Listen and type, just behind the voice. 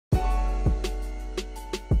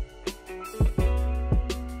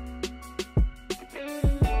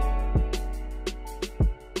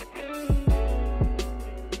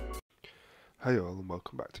Hi all and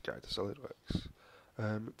welcome back to Guide to Solidworks.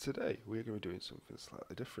 Today we're going to be doing something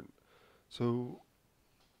slightly different. So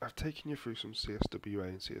I've taken you through some CSWA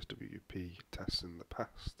and CSWP tests in the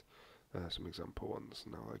past, some example ones.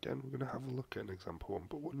 Now again we're going to have a look at an example one,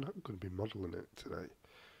 but we're not going to be modelling it today.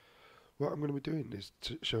 What I'm going to be doing is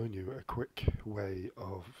showing you a quick way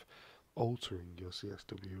of altering your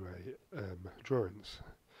CSWA drawings.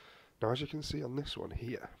 Now as you can see on this one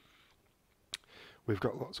here, we've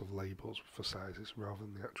got lots of labels for sizes rather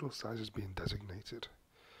than the actual sizes being designated.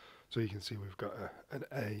 So you can see we've got an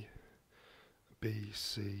A, B,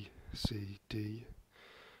 C, C, D.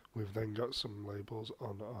 We've then got some labels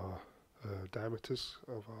on our diameters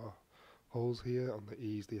of our holes here, on the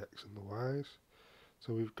E's, the X and the Y's.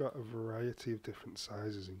 So we've got a variety of different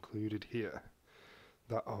sizes included here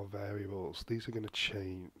that are variables. These are going to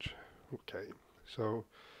change. Okay, so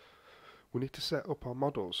we need to set up our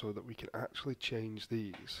model so that we can actually change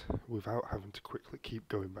these without having to quickly keep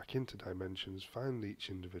going back into dimensions, find each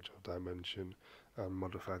individual dimension and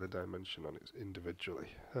modify the dimension on it individually.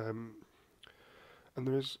 And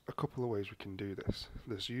there is a couple of ways we can do this.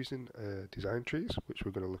 There's using design trees, which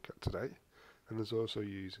we're going to look at today, and there's also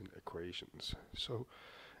using equations. So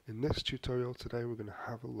in this tutorial today we're going to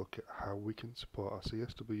have a look at how we can support our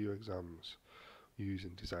CSW exams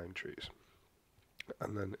using design trees.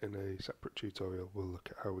 And then in a separate tutorial we'll look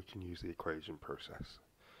at how we can use the equation process.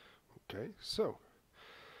 Okay, so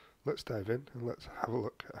let's dive in and let's have a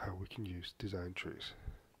look at how we can use design trees.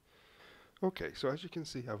 Okay, so as you can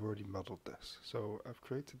see I've already modelled this. So I've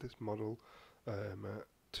created this model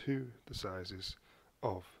to the sizes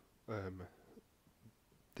of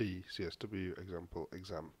the CSW example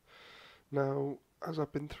exam. Now as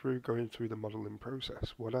I've been going through the modelling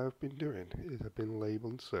process, what I've been doing is I've been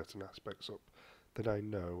labelling certain aspects up that I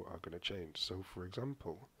know are going to change. So for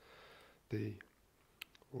example, the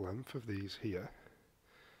length of these here,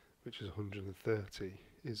 which is 130,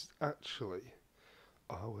 is actually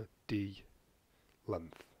our D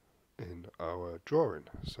length in our drawing.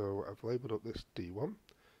 So I've labelled up this D1,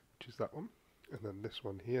 which is that one, and then this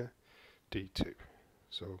one here, D2.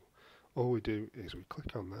 So all we do is we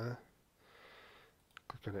click on there,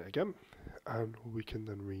 click on it again, and we can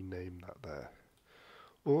then rename that there.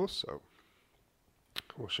 Also,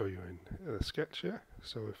 we'll show you in a sketch here.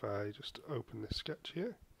 So if I just open this sketch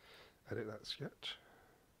here, edit that sketch,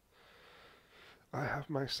 I have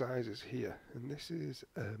my sizes here, and this is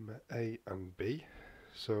A and B.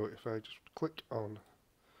 So if I just click on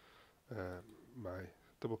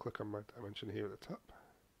double click on my dimension here at the top,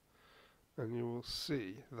 and you will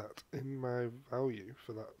see that in my value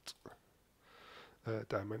for that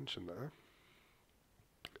dimension there,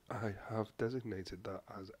 I have designated that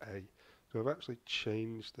as A. So I've actually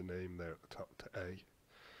changed the name there at the top to A,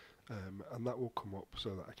 and that will come up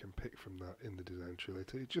so that I can pick from that in the design tree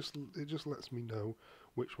later. It just lets me know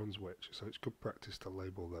which one's which, so it's good practice to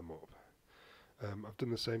label them up. I've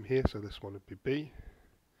done the same here, so this one would be B.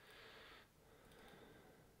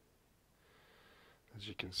 As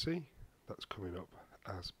you can see, that's coming up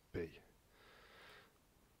as B.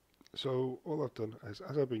 So all I've done is,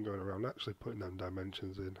 as I've been going around actually putting them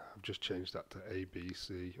dimensions in, I've just changed that to A, B,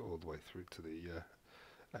 C, all the way through to the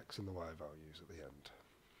X and the Y values at the end.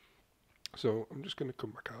 So I'm just going to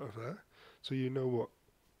come back out of there, so you know what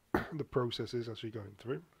the process is as you're going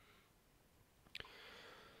through.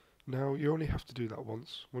 Now you only have to do that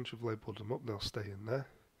once. Once you've labelled them up, they'll stay in there,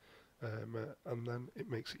 and then it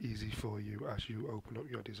makes it easy for you as you open up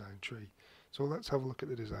your design tree. So let's have a look at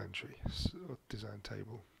the design tree, design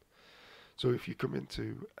table. So if you come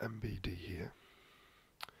into MBD here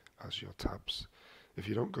as your tabs, if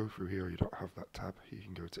you don't go through here or you don't have that tab, you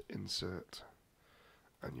can go to Insert,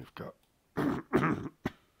 and you've got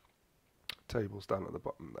tables down at the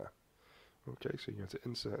bottom there. Okay, so you can go to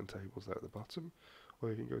Insert and Tables there at the bottom, or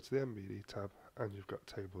you can go to the MBD tab and you've got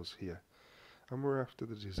Tables here. And we're after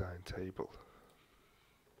the design table.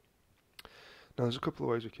 Now there's a couple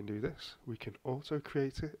of ways we can do this. We can auto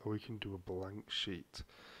create it, or we can do a blank sheet.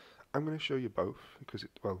 I'm going to show you both because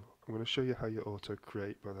I'm going to show you how you auto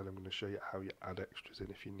create, but then I'm going to show you how you add extras in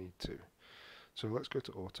if you need to. So let's go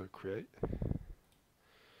to auto create.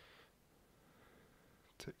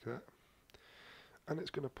 Tick that. And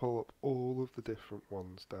it's going to pull up all of the different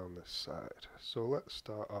ones down this side. So let's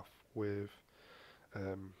start off with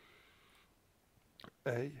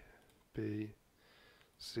A, B,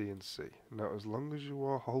 C and C. Now as long as you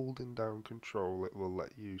are holding down control, it will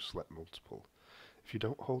let you select multiple. If you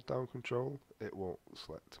don't hold down control, it won't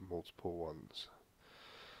select multiple ones.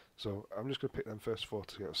 So I'm just going to pick them first four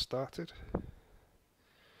to get us started.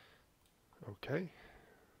 Okay.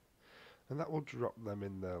 And that will drop them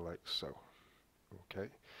in there like so. Okay,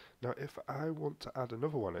 now if I want to add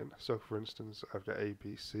another one in, so for instance I've got A,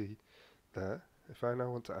 B, C there, if I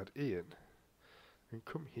now want to add E in, and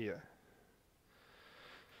come here,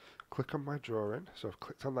 click on my drawing, so I've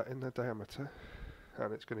clicked on that inner diameter,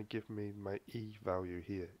 and it's going to give me my E value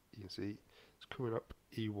here. You can see it's coming up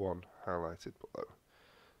E1 highlighted below.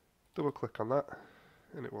 Double click on that,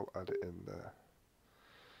 and it will add it in there.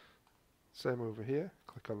 Same over here,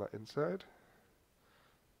 click on that inside,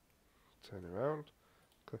 turn around,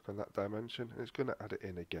 click on that dimension, and it's going to add it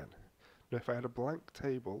in again. Now if I had a blank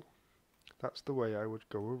table, that's the way I would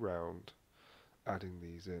go around adding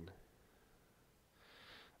these in.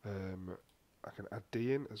 I can add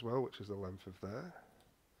D in as well, which is the length of there,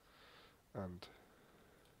 and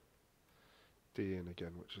D in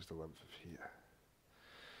again, which is the length of here.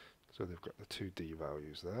 So they've got the two D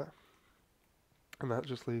values there. And that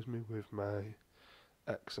just leaves me with my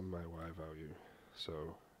X and my Y value.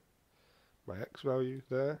 So my X value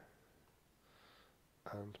there,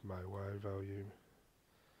 and my Y value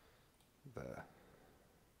there.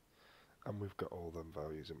 And we've got all them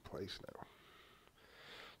values in place now.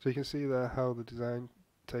 So you can see there how the design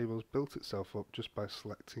table's built itself up just by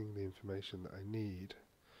selecting the information that I need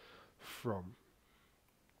from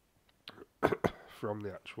from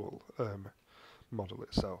the actual model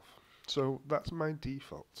itself. So that's my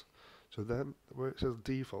default. So then where it says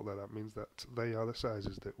default there, that means that they are the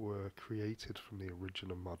sizes that were created from the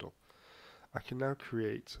original model. I can now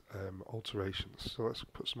create alterations. So let's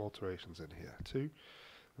put some alterations in here, 2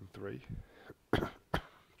 and 3.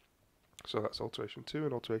 So that's alteration 2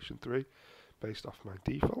 and alteration 3 based off my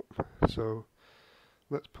default. So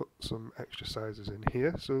let's put some extra sizes in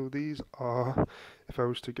here. So these are, if I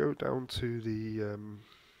was to go down to the,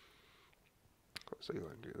 let's see, let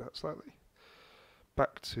me do that slightly,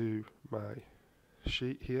 back to my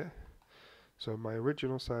sheet here. So my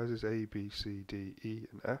original sizes A, B, C, D, E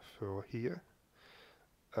and F are here.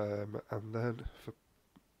 And then for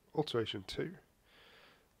alteration 2,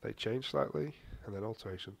 they change slightly, and then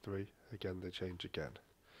alteration 3, again they change again.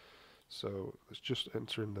 So it's just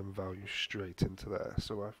entering them values straight into there.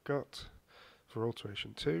 So I've got, for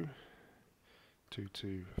alteration 2,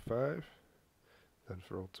 225, then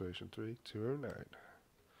for alteration 3, 209.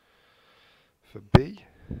 For B,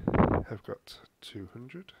 I've got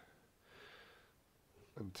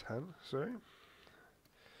 210, sorry,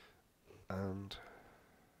 and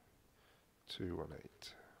 218.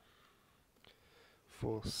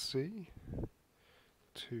 For C,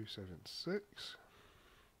 276,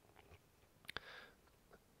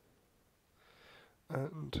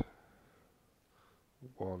 and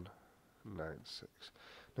 196.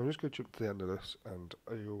 Now I'm just going to jump to the end of this, and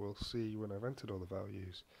you will see when I've entered all the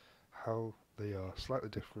values how they are slightly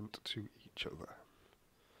different to each other.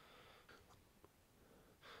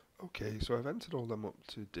 Okay, so I've entered all them up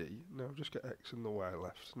to D. Now I've just got X and the Y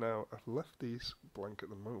left. Now I've left these blank at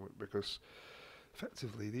the moment because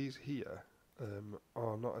effectively these here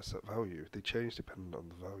are not a set value. They change depending on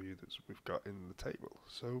the value that we've got in the table.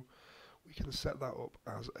 So we can set that up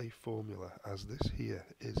as a formula, as this here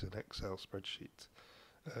is an Excel spreadsheet.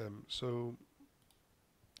 So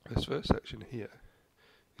this first section here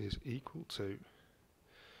is equal to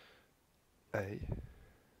A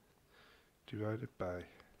divided by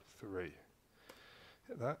 3.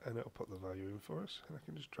 Hit that and it'll put the value in for us, and I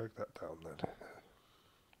can just drag that down then.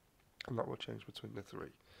 And that will change between the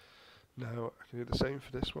 3. Now I can do the same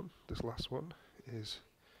for this one. This last one is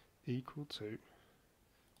equal to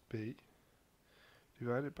B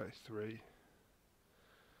divided by 3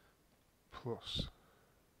 plus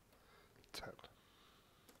 10.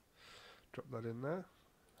 Drop that in there,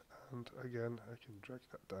 and again I can drag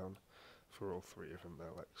that down for all 3 of them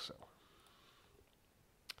there like so.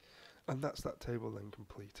 And that's that table then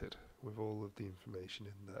completed with all of the information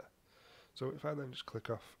in there. So if I then just click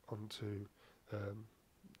off onto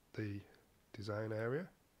the design area,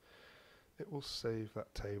 it will save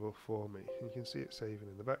that table for me. You can see it saving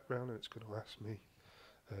in the background, and it's going to ask me,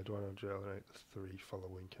 do I want to generate the 3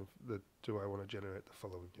 following? Do I want to generate the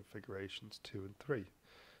following configurations 2 and 3?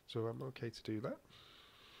 So I'm okay to do that.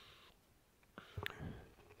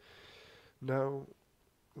 Now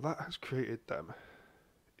that has created them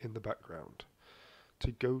in the background.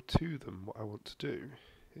 To go to them, what I want to do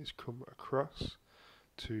is come across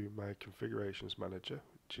to my configurations manager,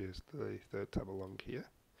 which is the third tab along here,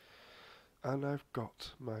 and I've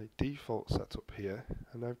got my default setup here,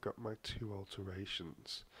 and I've got my 2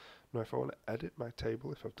 alterations. Now if I want to edit my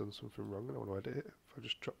table, if I've done something wrong and I want to edit it, if I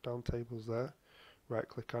just drop down tables there, right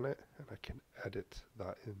click on it, and I can edit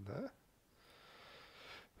that in there.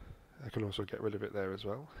 I can also get rid of it there as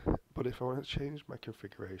well. But if I want to change my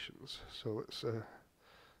configurations, so let's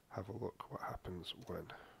have a look what happens when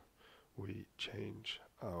we change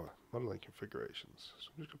our modeling configurations. So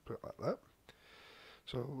I'm just going to put it like that.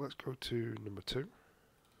 So let's go to number 2.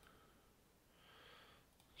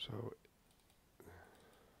 So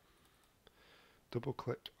double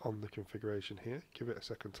click on the configuration here, give it a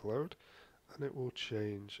second to load, and it will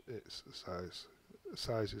change its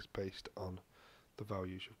sizes based on the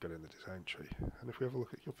values you've got in the design tree. And if we have a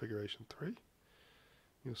look at configuration 3,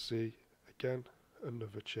 you'll see again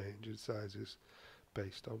another change in sizes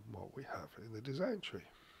based on what we have in the design tree,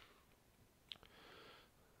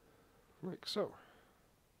 like so.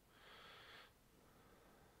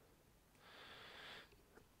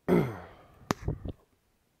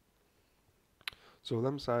 So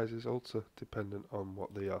them sizes alter dependent on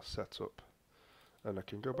what they are set up, and I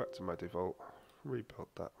can go back to my default, rebuild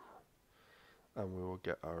that, and we will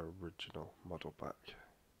get our original model back,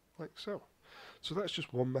 like so. So that's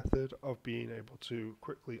just one method of being able to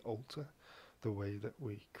quickly alter the way that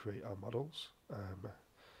we create our models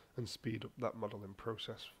and speed up that modeling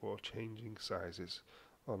process for changing sizes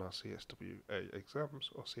on our CSWA exams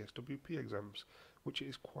or CSWP exams, which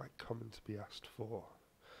is quite common to be asked for.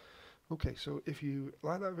 Okay, so if you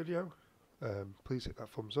like that video, please hit that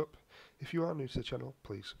thumbs up. If you are new to the channel,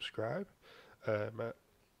 please subscribe.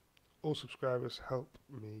 All subscribers help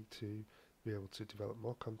me to be able to develop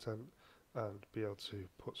more content and be able to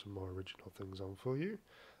put some more original things on for you.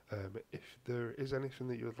 If there is anything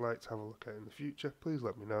that you would like to have a look at in the future, please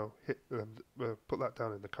let me know. Put that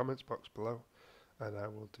down in the comments box below, and I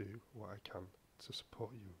will do what I can to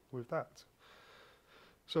support you with that.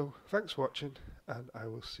 So thanks for watching, and I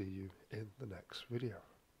will see you in the next video.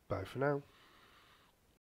 Bye for now.